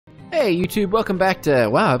Hey YouTube, welcome back to,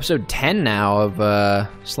 wow, episode 10 now of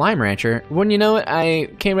Slime Rancher. Wouldn't you know it, I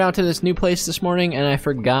came out to this new place this morning and I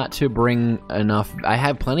forgot to bring enough. I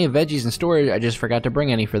have plenty of veggies in storage, I just forgot to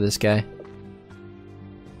bring any for this guy.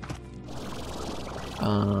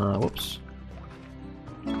 Whoops.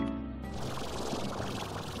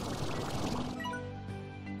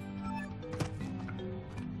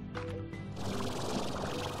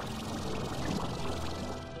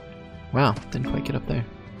 Wow, didn't quite get up there.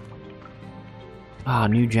 Ah,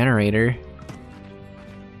 new generator.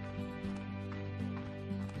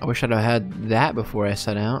 I wish I'd have had that before I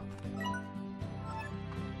set out.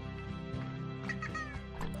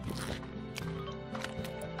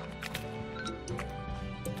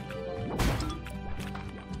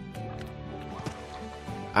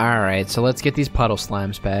 Alright, so let's get these puddle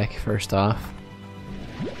slimes back, first off.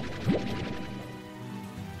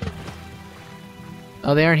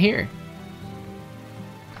 Oh, they aren't here.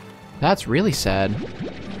 That's really sad.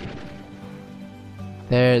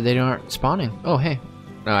 They aren't spawning. Oh, hey.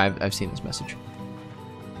 No, I've seen this message.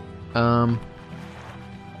 So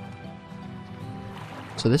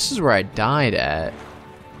this is where I died at.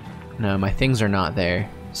 No, my things are not there,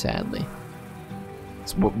 sadly.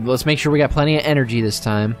 Let's make sure we got plenty of energy this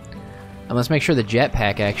time. And let's make sure the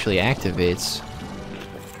jetpack actually activates.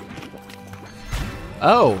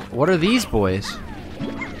 Oh, what are these boys?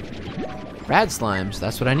 Rad Slimes,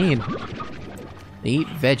 that's what I need. They eat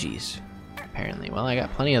veggies, apparently. Well, I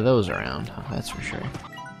got plenty of those around, that's for sure.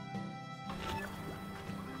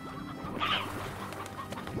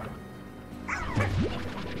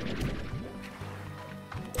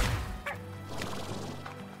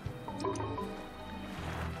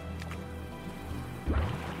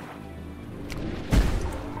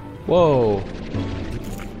 Whoa.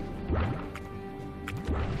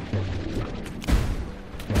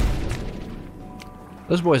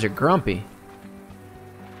 Those boys are grumpy.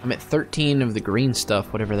 I'm at 13 of the green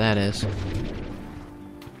stuff, whatever that is.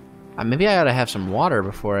 Maybe I ought to have some water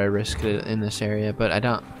before I risk it in this area, but I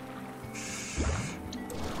don't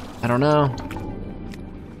know.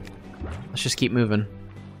 Let's just keep moving.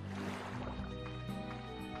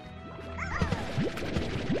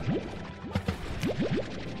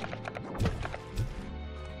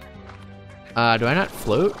 Do I not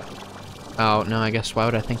float? Oh, no, I guess why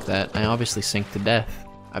would I think that? I obviously sink to death.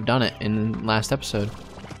 I've done it in last episode.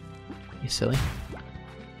 You silly.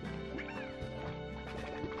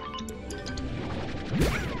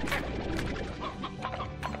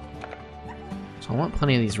 So I want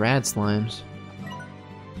plenty of these rad slimes.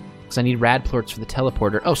 Because I need rad plorts for the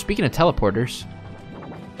teleporter. Oh, speaking of teleporters.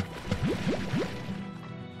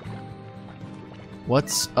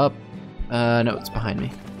 What's up? No, it's behind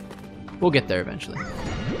me. We'll get there eventually.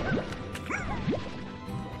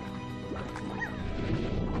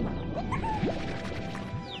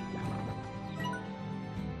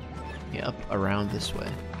 Up around this way.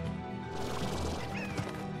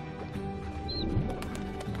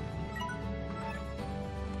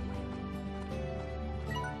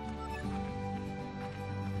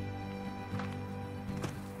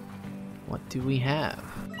 What do we have?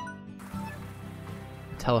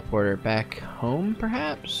 Teleporter back home,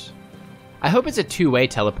 perhaps? I hope it's a two-way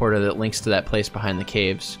teleporter that links to that place behind the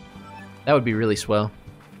caves. That would be really swell.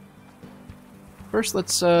 First,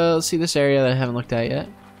 let's see this area that I haven't looked at yet.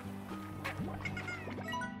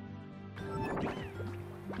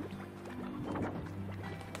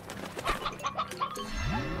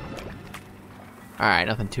 Alright,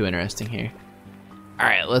 nothing too interesting here.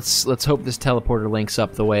 Alright, let's hope this teleporter links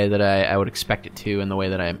up the way that I would expect it to and the way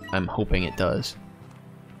that I'm hoping it does.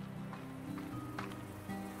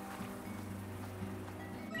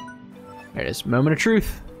 There it is. Moment of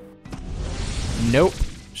truth. Nope.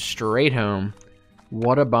 Straight home.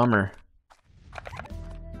 What a bummer.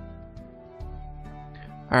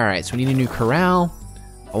 Alright, so we need a new corral.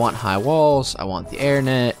 I want high walls. I want the air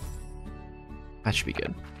net. That should be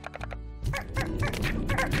good.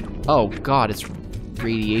 Oh god, it's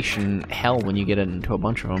radiation hell when you get into a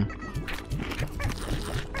bunch of them.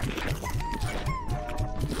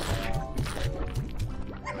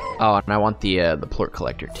 Oh, and I want the plort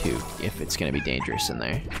collector too, if it's gonna be dangerous in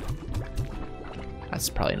there. That's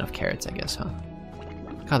probably enough carrots, I guess, huh?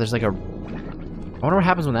 God, there's like a... I wonder what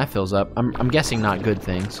happens when that fills up. I'm guessing not good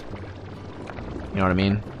things. You know what I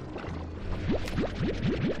mean?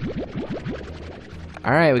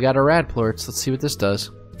 Alright, we got our rad plorts. Let's see what this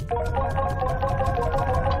does.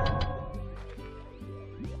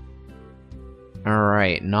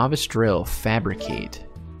 Alright, novice drill, fabricate.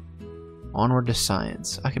 Onward to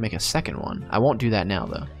science. I can make a second one. I won't do that now,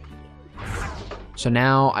 though. So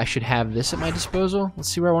now I should have this at my disposal. Let's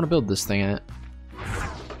see where I want to build this thing at.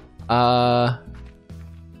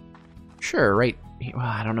 Sure, right. Well,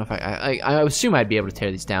 I don't know if I assume I'd be able to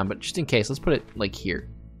tear these down, but just in case, let's put it like here.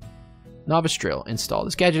 Novice drill installed.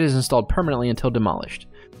 This gadget is installed permanently until demolished.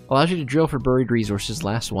 Allows you to drill for buried resources.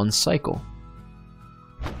 Lasts 1 cycle.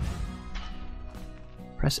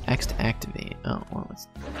 Press X to activate. Oh, well, it's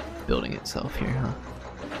building itself here, huh?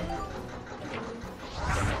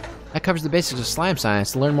 That covers the basics of slime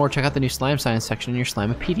science. To learn more, check out the new slime science section in your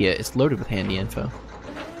Slimepedia. It's loaded with handy info.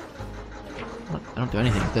 I don't do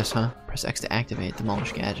anything with this, huh? Press X to activate.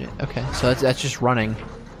 Demolish gadget. Okay, so that's just running.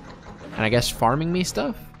 And I guess farming me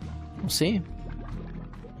stuff? We'll see.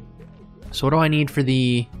 So what do I need for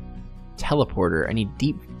the teleporter? I need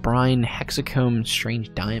deep brine, hexacomb,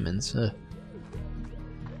 strange diamonds. Ugh.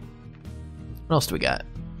 What else do we got?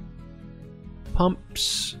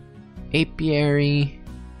 Pumps, apiary,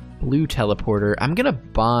 blue teleporter. I'm gonna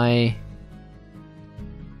buy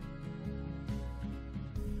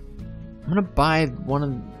one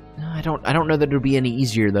of. I don't know that it'll be any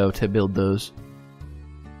easier though to build those.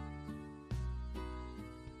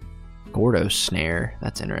 Gordo snare.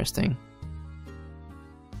 That's interesting.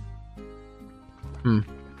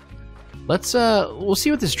 Let's we'll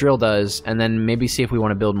see what this drill does, and then maybe see if we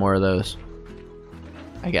want to build more of those.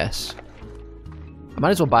 I guess. I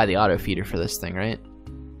might as well buy the auto feeder for this thing, right?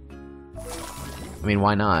 I mean,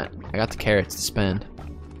 why not? I got the carrots to spend.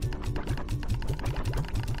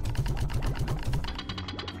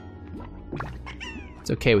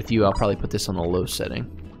 It's okay with you, I'll probably put this on the low setting.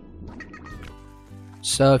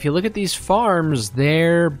 So if you look at these farms,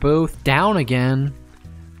 they're both down again.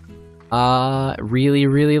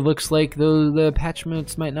 Really looks like the patch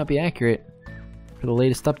notes might not be accurate for the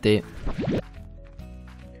latest update.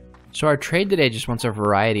 So our trade today just wants a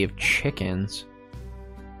variety of chickens.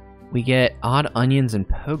 We get odd onions and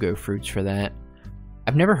pogo fruits for that.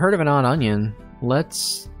 I've never heard of an odd onion.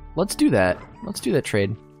 Let's do that. Let's do that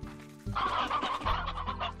trade.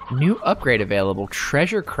 New upgrade available.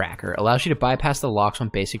 Treasure Cracker. Allows you to bypass the locks on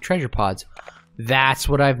basic treasure pods. That's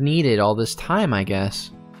what I've needed all this time, I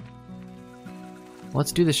guess.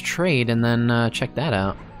 Let's do this trade and then check that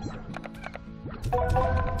out.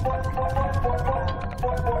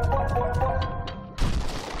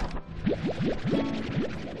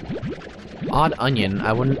 Odd onion.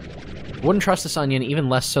 I wouldn't trust this onion, even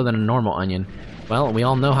less so than a normal onion. Well, we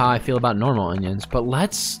all know how I feel about normal onions, but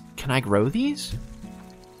can I grow these?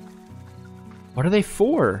 What are they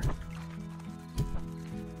for?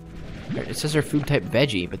 It says they're food type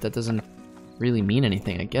veggie, but that doesn't really mean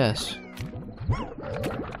anything, I guess.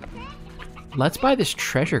 Let's buy this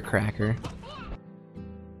treasure cracker.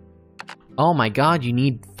 Oh my god, you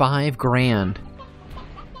need 5 grand.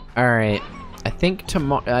 Alright. I think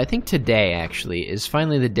today, actually, is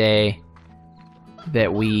finally the day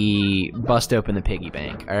that we bust open the piggy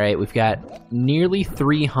bank. Alright, we've got nearly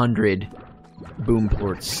 300 boom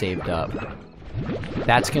plorts saved up.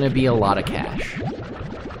 That's gonna be a lot of cash.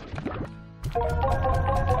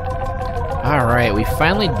 Alright, we've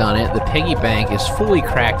finally done it. The piggy bank is fully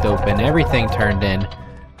cracked open. Everything turned in.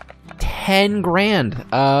 10 grand.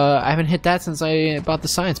 I haven't hit that since I bought the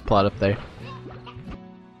science plot up there.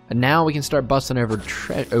 And now we can start busting over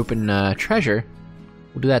open treasure.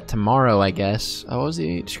 We'll do that tomorrow, I guess. Oh, what was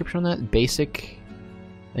the description on that? Basic.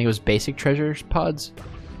 I think it was basic treasure pods.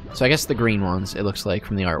 So I guess the green ones, it looks like,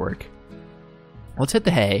 from the artwork. Let's hit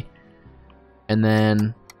the hay. And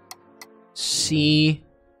then see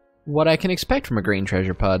what I can expect from a green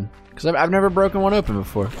treasure pod. Because I've never broken one open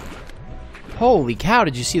before. Holy cow,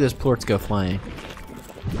 did you see those plorts go flying?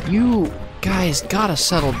 You guys gotta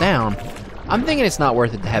settle down. I'm thinking it's not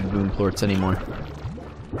worth it to have boom plorts anymore.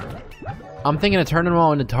 I'm thinking of turning them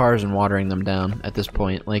all into tars and watering them down at this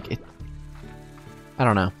point. Like, I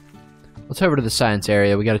don't know. Let's head over to the science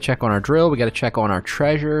area. We gotta check on our drill. We gotta check on our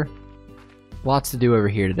treasure. Lots to do over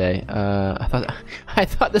here today. I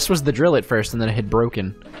thought this was the drill at first and then it had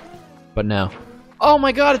broken. But no. Oh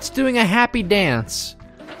my god, it's doing a happy dance.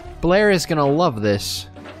 Blair is gonna love this.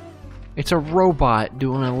 It's a robot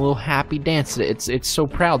doing a little happy dance. It's so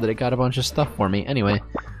proud that it got a bunch of stuff for me. Anyway,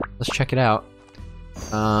 let's check it out.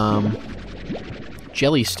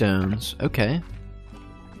 Jellystones. Okay.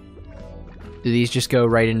 Do these just go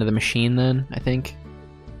right into the machine then, I think?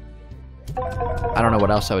 I don't know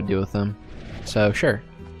what else I would do with them. So, sure.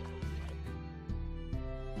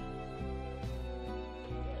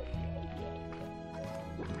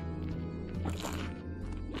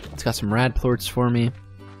 It's got some rad plorts for me.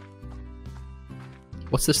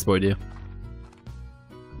 What's this boy do?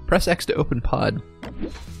 Press X to open pod.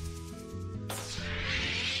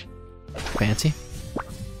 Fancy.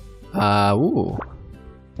 Ooh.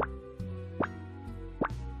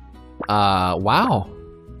 Wow.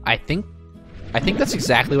 I think that's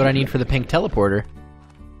exactly what I need for the pink teleporter.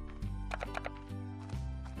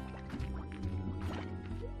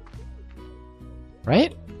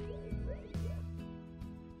 Right?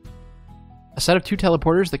 A set of 2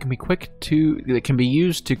 teleporters that can be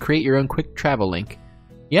used to create your own quick travel link.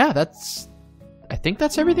 Yeah, I think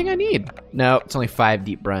that's everything I need. No, it's only 5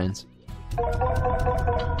 deep brines.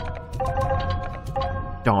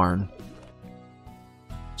 Darn.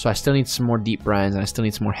 So I still need some more deep brines, and I still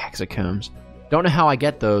need some more hexacombs. Don't know how I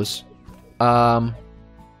get those. I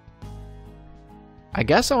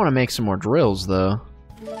guess I want to make some more drills, though.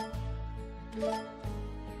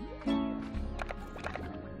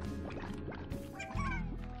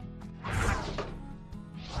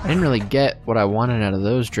 I didn't really get what I wanted out of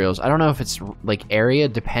those drills. I don't know if it's, like, area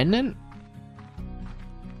dependent.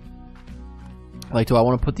 Like, do I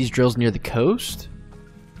want to put these drills near the coast?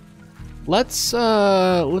 Let's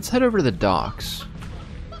head over to the docks.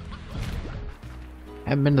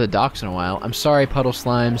 Haven't been to the docks in a while. I'm sorry, Puddle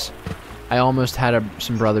Slimes. I almost had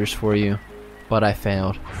some brothers for you, but I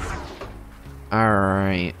failed.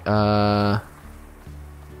 Alright, oh,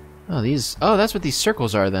 that's what these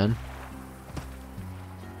circles are, then.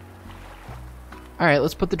 Alright,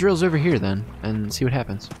 let's put the drills over here, then, and see what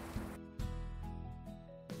happens.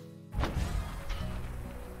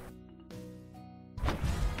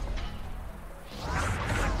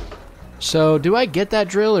 So, do I get that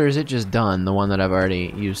drill, or is it just done, the one that I've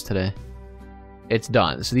already used today? It's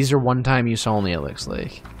done. So these are one-time use only, it looks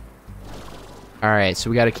like. Alright,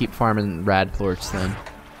 so we gotta keep farming rad plorts, then.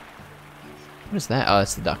 What is that? Oh,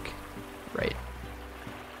 that's the duck. Right.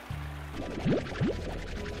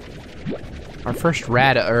 Our first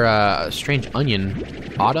strange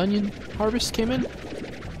onion, odd onion harvest came in.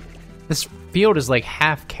 This field is like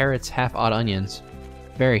half carrots, half odd onions.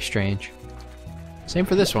 Very strange. Same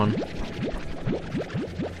for this one.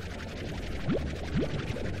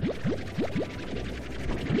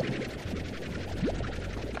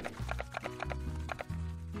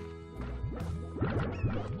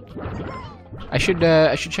 I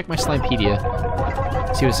should check my Slimepedia.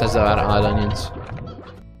 See what it says about odd onions.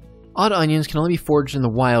 Odd onions can only be foraged in the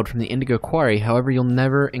wild from the indigo quarry, however you'll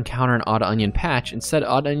never encounter an odd onion patch. Instead,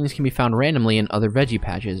 odd onions can be found randomly in other veggie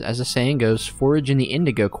patches. As the saying goes, forage in the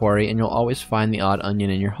indigo quarry and you'll always find the odd onion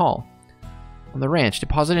in your haul. On the ranch,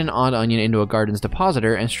 deposit an odd onion into a garden's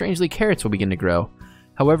depositor and strangely carrots will begin to grow.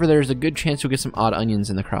 However, there's a good chance you'll get some odd onions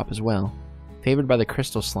in the crop as well. Favored by the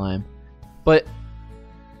crystal slime. But,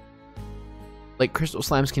 like, crystal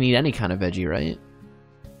slimes can eat any kind of veggie, right?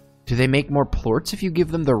 Do they make more plorts if you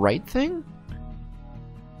give them the right thing?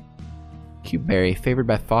 Cubeberry, favored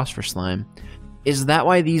by phosphor slime. Is that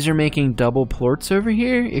why these are making double plorts over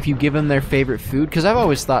here? If you give them their favorite food? Because I've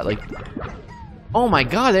always thought, like... Oh my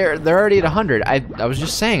god, they're already at 100. I was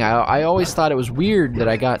just saying, I always thought it was weird that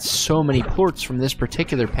I got so many plorts from this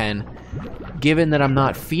particular pen, given that I'm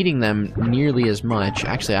not feeding them nearly as much.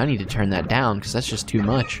 Actually, I need to turn that down, because that's just too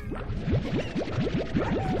much.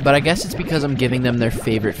 But I guess it's because I'm giving them their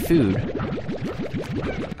favorite food.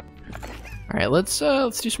 Alright, let's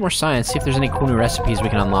do some more science, see if there's any cool new recipes we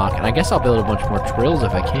can unlock. And I guess I'll build a bunch more drills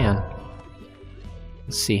if I can.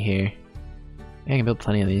 Let's see here. Yeah, I can build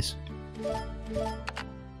plenty of these.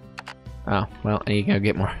 Oh, well, I need to go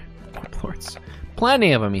get more plorts.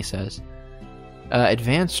 Plenty of them, he says.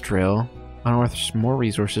 Advanced drill. Unearths more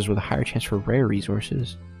resources with a higher chance for rare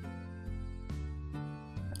resources.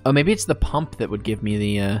 Oh, maybe it's the pump that would give me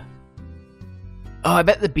the, Oh, I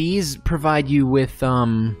bet the bees provide you with,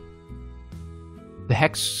 the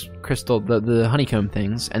hex crystal, the honeycomb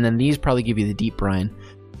things, and then these probably give you the deep brine.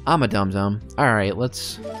 I'm a dum-dum. Alright,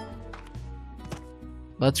 let's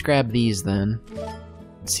grab these then.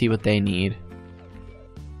 Let's see what they need.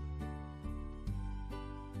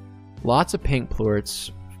 Lots of pink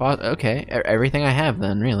plorts. Okay, everything I have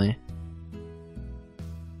then, really.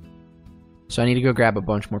 So I need to go grab a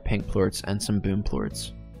bunch more pink plorts and some boom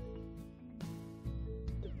plorts.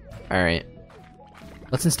 Alright.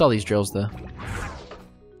 Let's install these drills, though.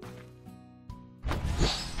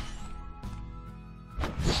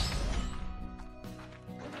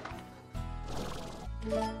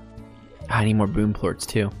 I need more boom plorts,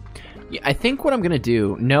 too. Yeah, I think what I'm gonna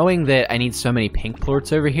do, knowing that I need so many pink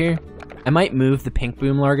plorts over here, I might move the pink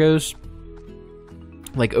boom largos,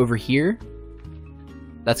 like, over here.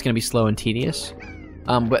 That's gonna be slow and tedious.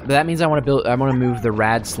 But that means I want to move the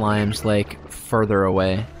rad slimes, like, further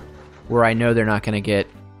away, where I know they're not gonna get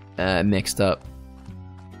mixed up.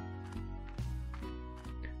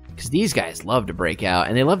 Because these guys love to break out,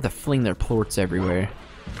 and they love to fling their plorts everywhere.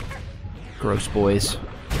 Gross boys.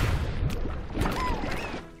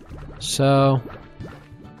 So,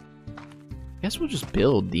 I guess we'll just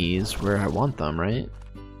build these where I want them, right?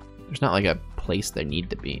 There's not like a place they need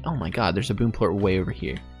to be. Oh my god, there's a boom plort way over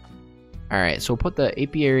here. Alright, so we'll put the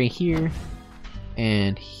apiary here,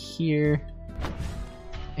 and here,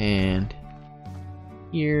 and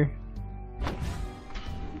here.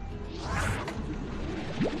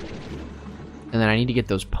 And then I need to get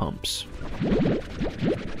those pumps.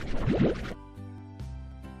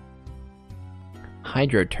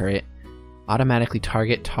 Hydro turret. Automatically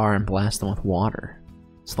target tar and blast them with water.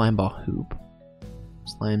 Slime ball hoop.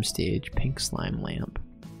 Slime stage. Pink slime lamp.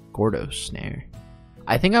 Gordo snare.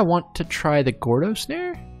 I think I want to try the Gordo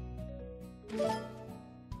snare?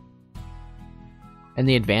 And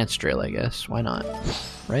the advanced drill, I guess. Why not?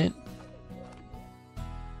 Right?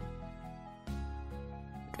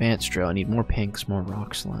 Advanced drill. I need more pinks, more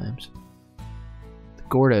rock slimes. The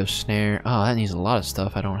Gordo snare. Oh, that needs a lot of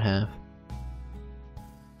stuff I don't have.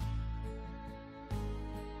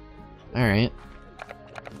 Alright.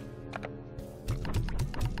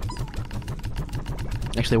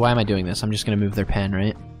 Actually, why am I doing this? I'm just gonna move their pen,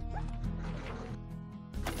 right?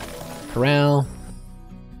 Corral.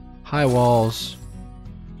 High walls.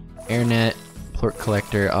 Air net. Plort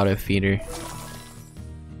collector. Auto feeder.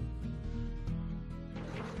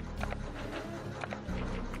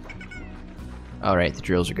 Alright, the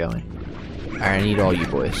drills are going. Alright, I need all you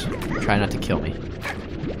boys. Try not to kill me.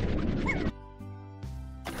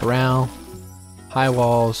 Corral. High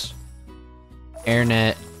walls. Air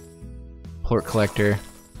net. Plort collector.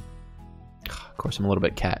 Of course, I'm a little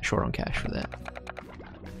bit short on cash for that.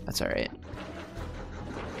 That's alright.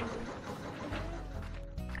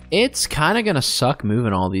 It's kind of gonna suck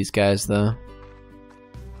moving all these guys, though.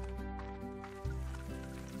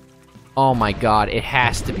 Oh my god, it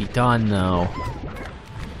has to be done, though.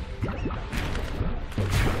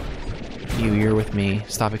 You're with me.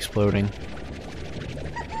 Stop exploding.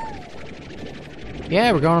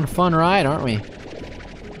 Yeah, we're going on a fun ride, aren't we?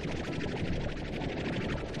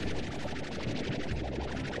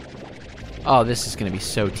 Oh, this is gonna be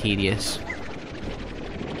so tedious.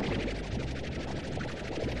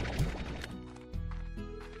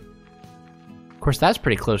 Of course, that's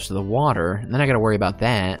pretty close to the water, and then I gotta worry about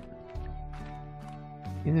that.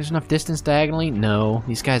 Think there's enough distance diagonally? No.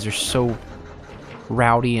 These guys are so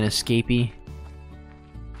rowdy and escapey.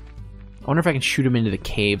 I wonder if I can shoot them into the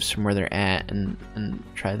caves from where they're at and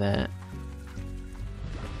try that.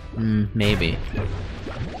 Maybe.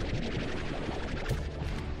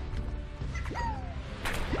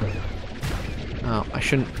 Oh, I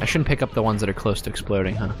shouldn't pick up the ones that are close to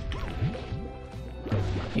exploding, huh?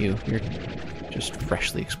 You're just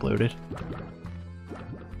freshly exploded.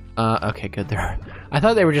 Okay, good. There. I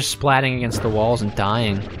thought they were just splatting against the walls and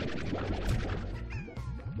dying.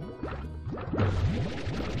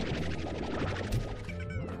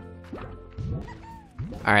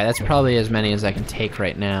 Alright, that's probably as many as I can take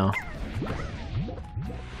right now.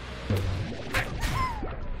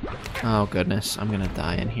 Oh goodness, I'm gonna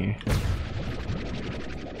die in here.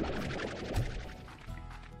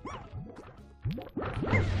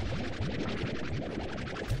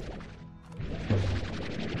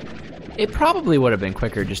 It probably would have been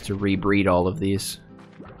quicker just to rebreed all of these.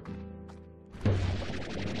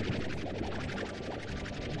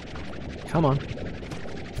 Come on.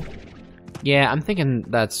 Yeah, I'm thinking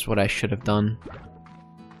that's what I should have done.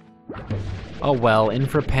 Oh well, in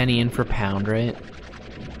for penny, in for pound, right?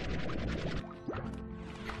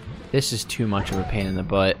 This is too much of a pain in the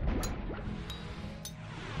butt.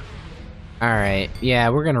 Alright, yeah,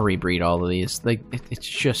 we're gonna rebreed all of these. Like, it's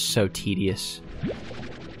just so tedious.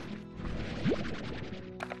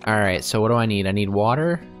 Alright, so what do I need? I need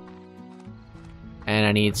water. And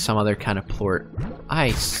I need some other kind of plort. I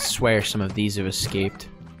swear some of these have escaped.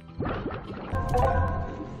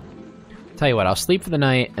 Tell you what, I'll sleep for the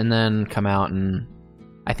night and then come out and...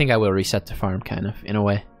 I think I will reset the farm, kind of, in a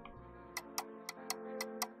way.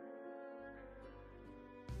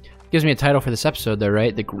 Gives me a title for this episode, though,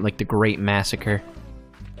 right? Like the Great Massacre.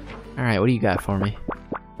 Alright, what do you got for me?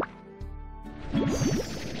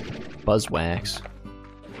 Buzzwax.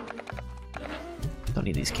 Don't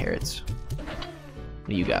need these carrots. What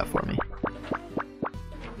do you got for me?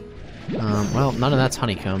 Well, none of that's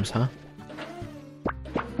honeycombs, huh?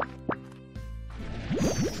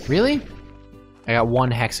 Really? I got one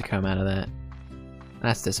hexacomb out of that.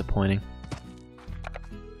 That's disappointing.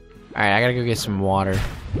 Alright, I gotta go get some water.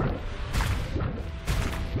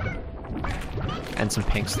 And some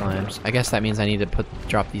pink slimes. I guess that means I need to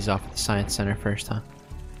drop these off at the science center first, huh?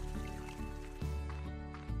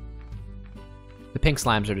 The pink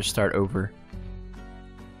slimes are to start over.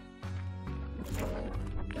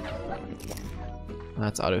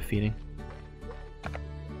 That's auto-feeding.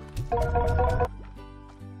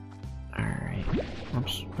 Alright.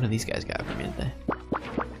 Oops. What do these guys got for me today?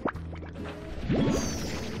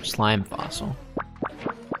 Slime fossil.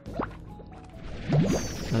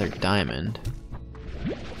 Another diamond.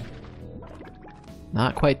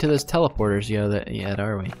 Not quite to those teleporters yet,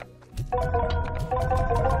 are we?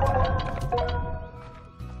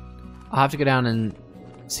 I'll have to go down and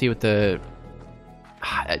see what the...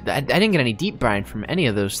 I didn't get any deep brine from any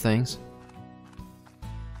of those things.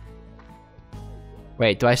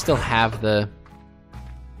 Wait, do I still have the...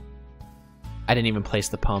 I didn't even place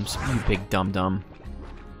the pumps. You big dum-dum.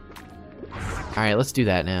 Alright, let's do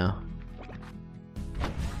that now.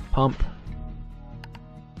 Pump.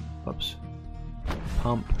 Whoops.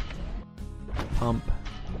 Pump. Pump.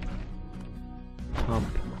 Pump.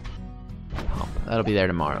 Pump. That'll be there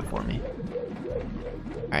tomorrow for me.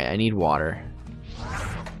 Alright, I need water.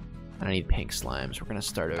 I need pink slimes. We're gonna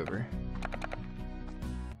start over.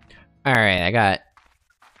 Alright, I got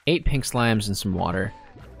 8 pink slimes and some water.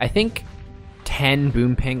 I think 10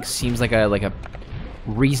 boom pinks seems like a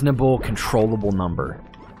reasonable, controllable number.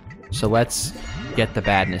 So let's get the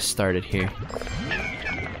badness started here.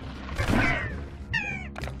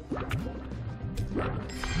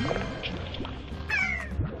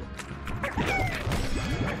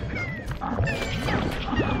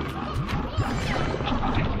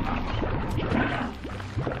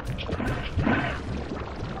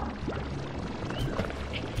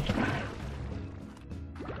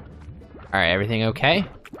 Alright, everything okay?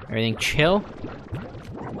 Everything chill?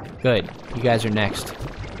 Good. You guys are next.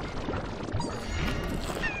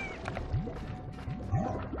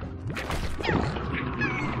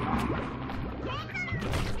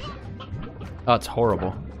 Oh, it's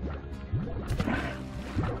horrible.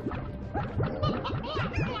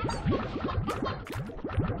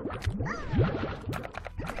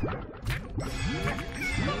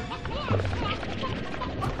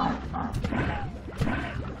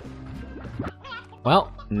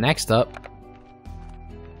 Well, next up.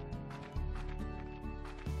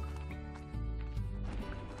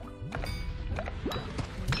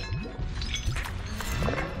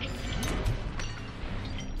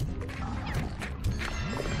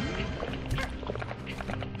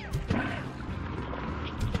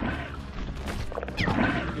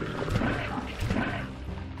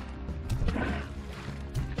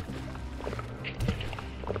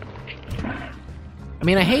 I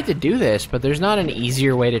mean, I hate to do this, but there's not an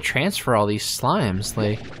easier way to transfer all these slimes.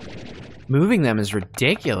 Like, moving them is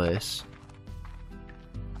ridiculous.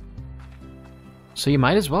 So you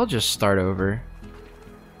might as well just start over.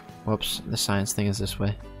 Whoops, the science thing is this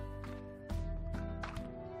way.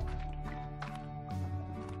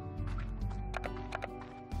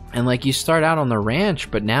 And like, you start out on the ranch,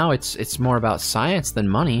 but now it's more about science than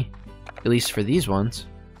money. At least for these ones.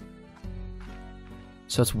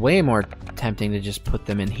 So it's way more tempting to just put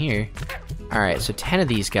them in here. Alright, so 10 of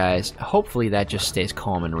these guys. Hopefully that just stays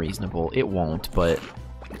calm and reasonable. It won't, but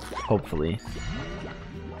hopefully.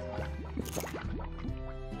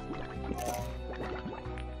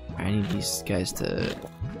 I need these guys to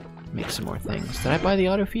make some more things. Did I buy the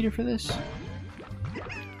auto feeder for this?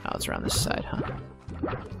 Oh, it's around this side, huh?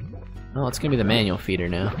 Well, it's gonna be the manual feeder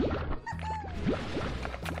now.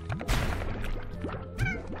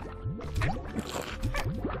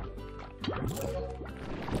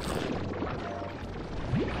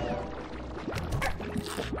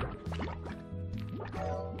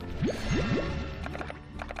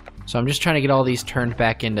 So I'm just trying to get all these turned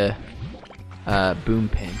back into boom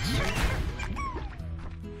pins.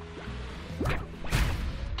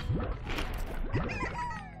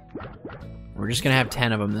 We're just gonna have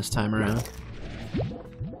 10 of them this time around.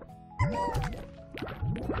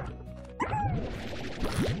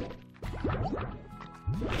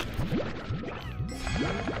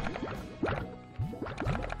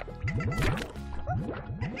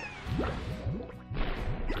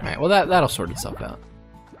 Alright, well that'll sort itself out.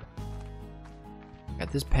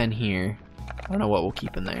 Got this pen here. I don't know what we'll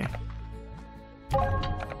keep in there.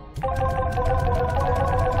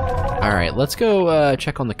 Alright, let's go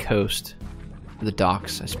check on the coast. The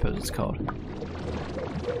docks, I suppose it's called.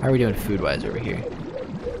 How are we doing food-wise over here?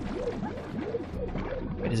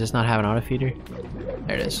 Wait, does this not have an auto feeder?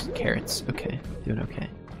 There it is. Carrots. Okay, doing okay.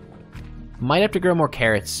 Might have to grow more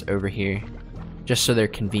carrots over here, just so they're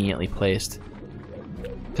conveniently placed.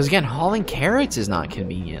 Because again, hauling carrots is not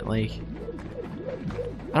convenient. Like,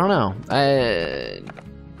 I don't know. I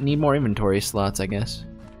need more inventory slots, I guess.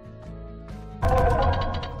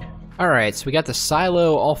 Alright, so we got the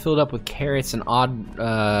silo all filled up with carrots and odd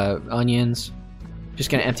onions. Just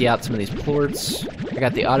gonna empty out some of these plorts. I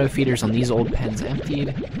got the auto feeders on these old pens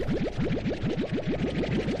emptied.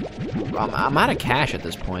 I'm out of cash at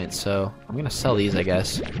this point, so I'm gonna sell these, I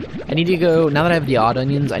guess. I need to go, now that I have the odd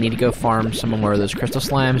onions, I need to go farm some more of those crystal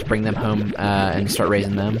slimes, bring them home, and start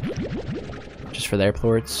raising them. Just for their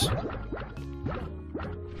plorts.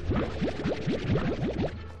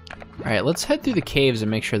 Alright, let's head through the caves and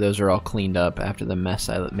make sure those are all cleaned up after the mess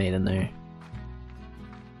I made in there.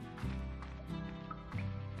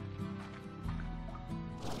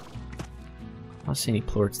 I don't see any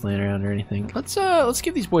plorts laying around or anything. Let's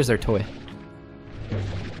give these boys their toy.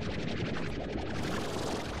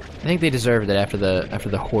 I think they deserved it after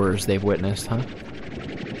the horrors they've witnessed, huh?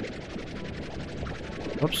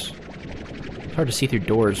 Whoops. It's hard to see through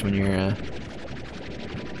doors when you're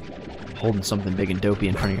holding something big and dopey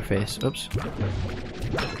in front of your face. Oops.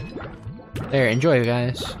 There, enjoy,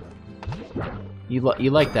 guys. You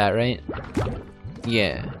like that, right?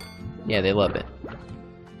 Yeah. Yeah, they love it.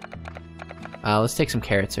 Let's take some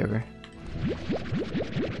carrots over.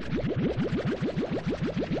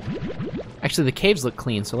 Actually, the caves look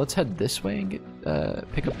clean, so let's head this way and get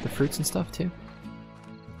pick up the fruits and stuff too.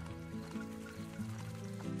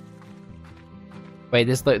 Wait,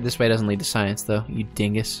 this way doesn't lead to science, though. You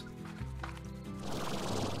dingus.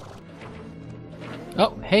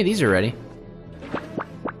 Oh, hey, these are ready.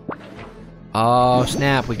 Oh,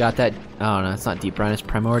 snap, we got that. Oh, no, it's not deep brine, it's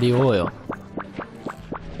primordial oil.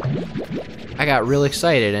 I got real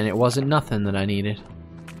excited, and it wasn't nothing that I needed.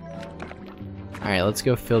 Alright, let's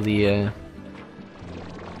go fill the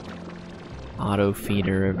auto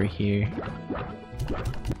feeder over here.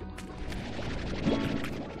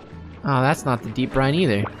 Oh, that's not the deep brine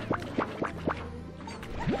either.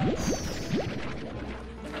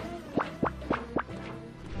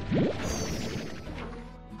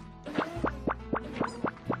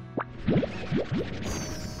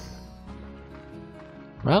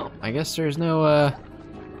 Well, I guess there's no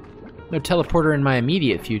teleporter in my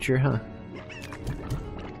immediate future, huh?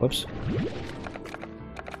 Whoops.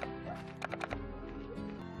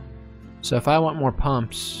 So if I want more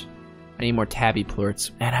pumps, I need more tabby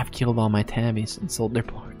plorts. Man, I've killed all my tabbies and sold their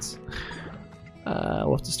plorts.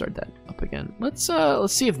 We'll have to start that up again. Let's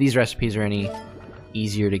see if these recipes are any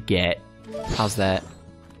easier to get. How's that?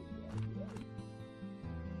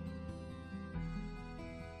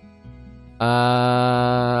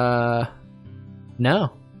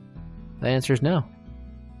 No. The answer is no.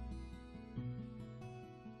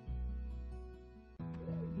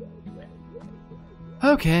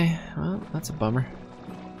 Okay, well, that's a bummer.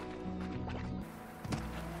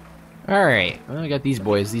 Alright, well, I got these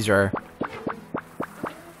boys. These are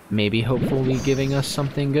maybe hopefully giving us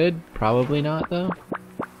something good. Probably not, though.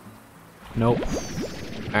 Nope.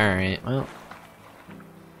 Alright, well.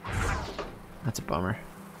 That's a bummer.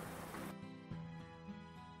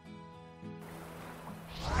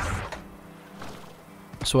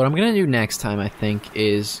 So what I'm gonna do next time, I think,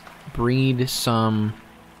 is breed some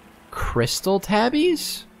crystal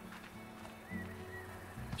tabbies.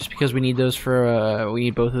 Just because we need those for, we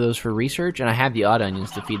need both of those for research, and I have the odd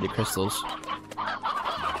onions to feed the crystals.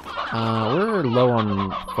 We're low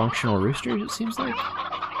on functional roosters, it seems like.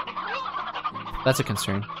 That's a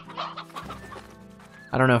concern.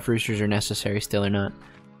 I don't know if roosters are necessary still or not.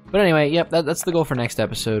 But anyway, yep, that's the goal for next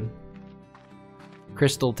episode.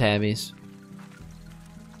 Crystal tabbies.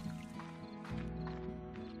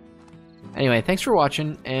 Anyway, thanks for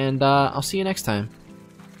watching, and I'll see you next time.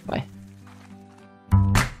 Bye.